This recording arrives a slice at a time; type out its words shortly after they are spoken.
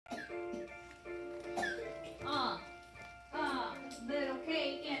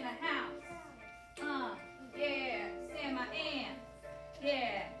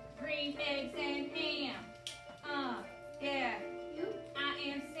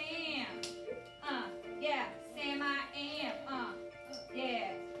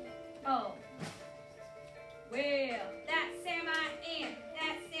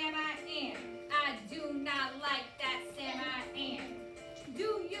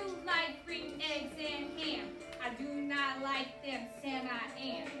green eggs and ham. I do not like them, Sam, I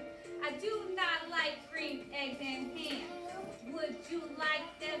am. I do not like green eggs and ham. Would you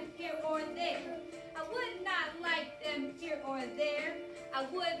like them here or there? I would not like them here or there. I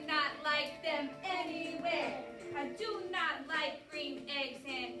would not like them anywhere. I do not like green eggs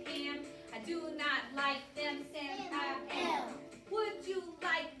and ham. I do not like them, Sam, I am. Would you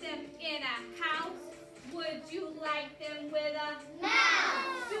like them in a house? Would you like them with a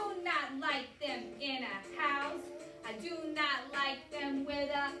mouse? Do not like them in a house. I do not like them with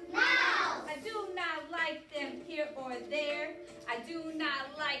a mouse. I do not like them here or there. I do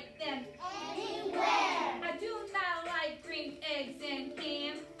not like them anywhere. I do not like green eggs and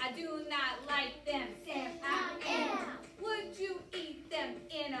ham. I do not like them, Sam, I am. Would you eat them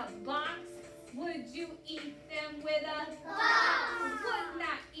in a box? Would you eat them with a box? I would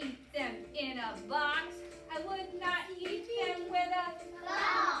not eat them in a box. I would not eat them with a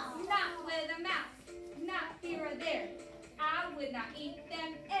mouse. Not with a mouse. Not here or there. I would not eat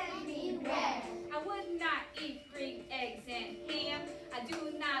them anywhere. I would not eat green eggs and ham. I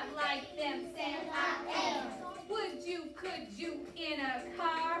do not like them, Sam, I am. Would you, could you, in a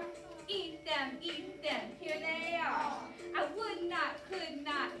car? Eat them, here they are. I would not, could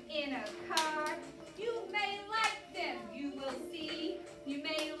not, in a car. You may like them, you will see. You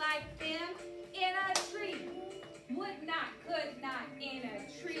may like them in a tree. Would not, could not, in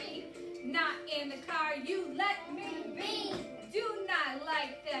a tree. Not in the car, you let me be. Do not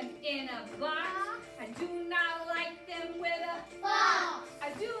like them in a box. I do not like them with a box.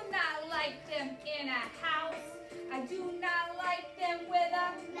 I do not like them in a house. I do not like them with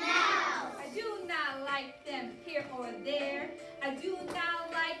a mouse. I do not like them here or there. I do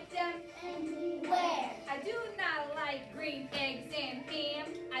not like them anywhere. I do not like green eggs and ham.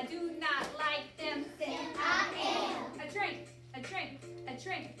 I do not like them, Sam, I am. A train, a train, a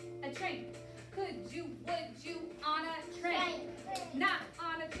train, a train. Could you, would you, on a train? Not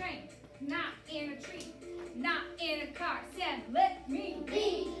on a train, not in a tree, not in a car. Sam, let me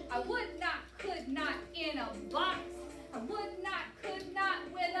be. I would not, could not, in a box. I would not, could not,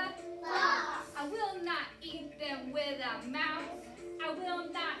 with a box. I will not eat them with a mouse. I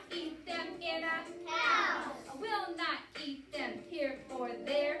will not eat them in a house. I will not eat them here or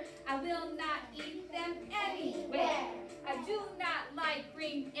there. I will not eat them anywhere. I do not like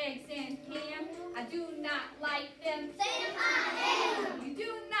green eggs and ham. I do not like them, Sam, I am. You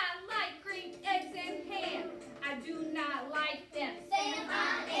do not like green eggs and ham. I do not like them, Sam,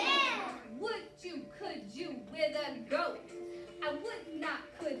 I am. Would you, could you, with a goat? I would not,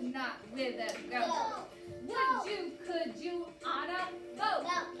 could not, with a goat. Would you, could you, on a boat?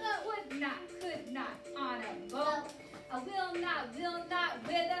 Would not, could not, on a boat. I will not,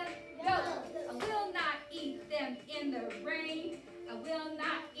 with a goat. I will not eat them in the rain. I will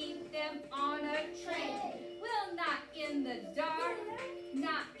not eat them on a train. Will not in the dark,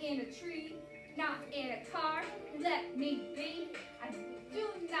 not in a tree, not in a car. Let me be. I do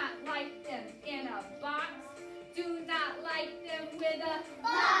not like them in a box. Do not like them with a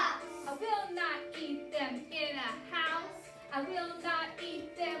box. I will not eat them in a house. I will not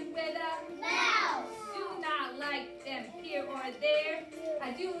eat them with a mouse. Do not like them here or there.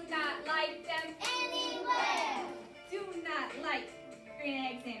 I do not like them anywhere. Do not like green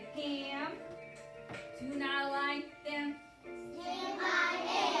eggs and ham. Do not like them, Sam, I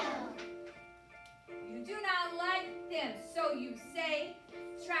am. You do not like them, so you say,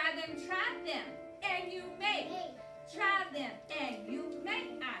 try them, and you may. Try them, and you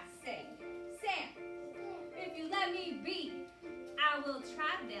may, I say. Sam, if you let me be, I will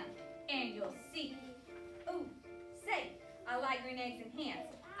try them, and you'll see. Ooh, say, I like green eggs and ham.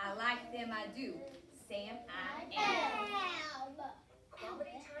 I like them, I do. Sam, I am.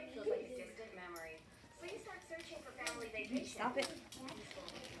 Quality time feels like a distant memory. So you start searching for family vacation. Stop it.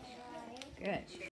 Good.